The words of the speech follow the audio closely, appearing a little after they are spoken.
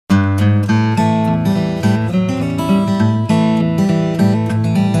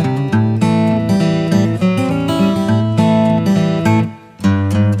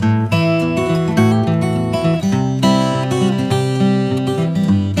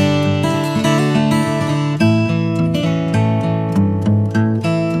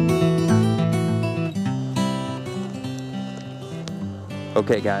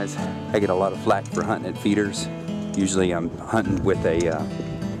Okay guys, I get a lot of flack for hunting at feeders. Usually I'm hunting with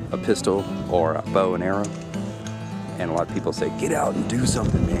a pistol or a bow and arrow. And a lot of people say, get out and do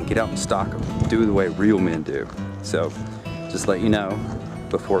something, man. Get out and stalk them. Do the way real men do. So, just let you know,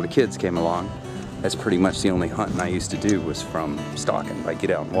 before the kids came along, that's pretty much the only hunting I used to do was from stalking. I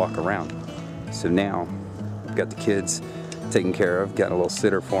get out and walk around. So now, I've got the kids taken care of, got a little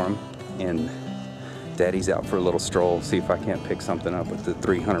sitter for them, and Daddy's out for a little stroll, see if I can't pick something up with the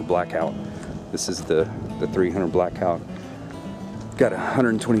 300 Blackout. This is the 300 Blackout. Got a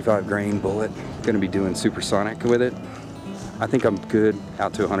 125 grain bullet. Gonna be doing supersonic with it. I think I'm good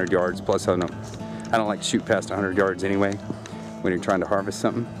out to 100 yards. Plus I don't like to shoot past 100 yards anyway when you're trying to harvest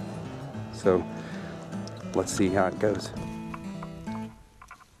something. So let's see how it goes.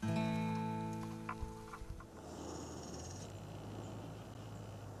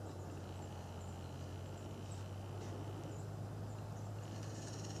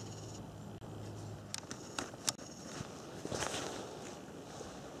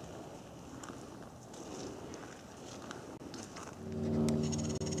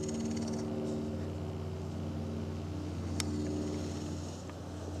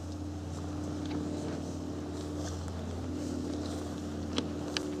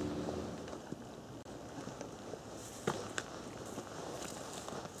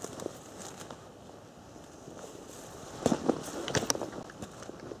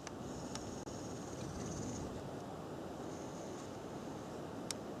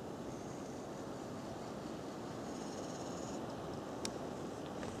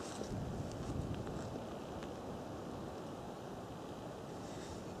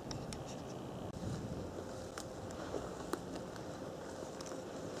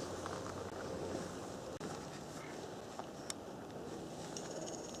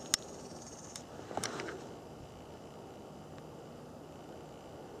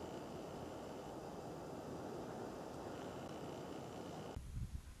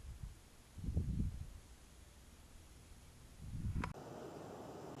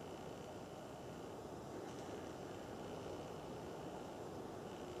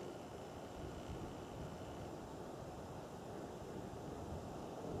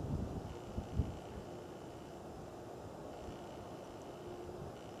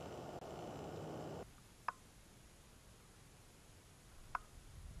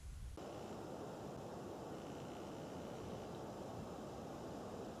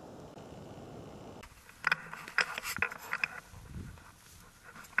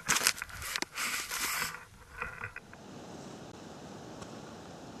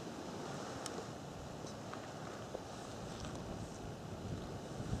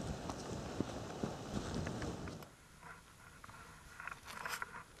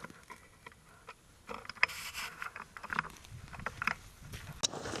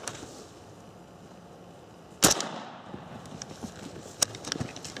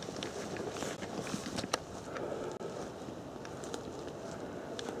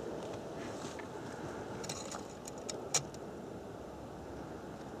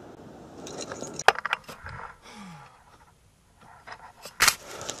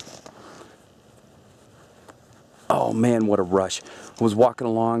 Oh man, what a rush. I was walking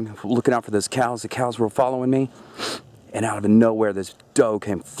along, looking out for those cows. The cows were following me, and out of nowhere, this doe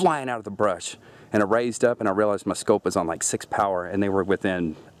came flying out of the brush. And I raised up, and I realized my scope was on like 6 power, and they were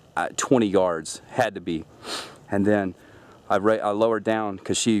within 20 yards, had to be. And then I lowered down,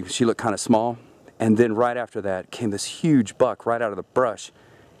 because she looked kind of small. And then right after that came this huge buck right out of the brush.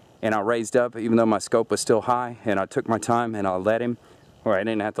 And I raised up, even though my scope was still high, and I took my time, and I let him, or I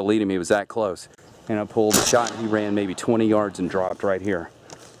didn't have to lead him, he was that close. And I pulled the shot, and he ran maybe 20 yards and dropped right here.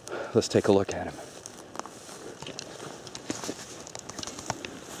 Let's take a look at him.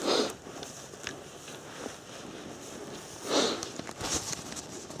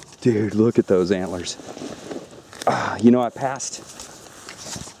 Dude, look at those antlers. You know, I passed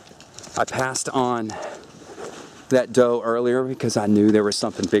on that doe earlier because I knew there was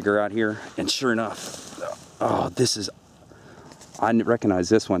something bigger out here. And sure enough, oh, I recognize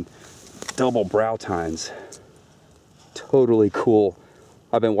this one. Double brow tines. Totally cool.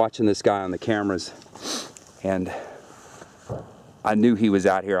 I've been watching this guy on the cameras, and I knew he was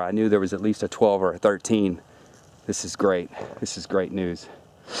out here. I knew there was at least a 12 or a 13. This is great. This is great news.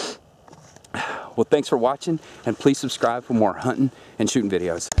 Well, thanks for watching, and please subscribe for more hunting and shooting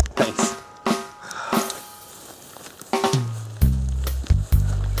videos. Thanks.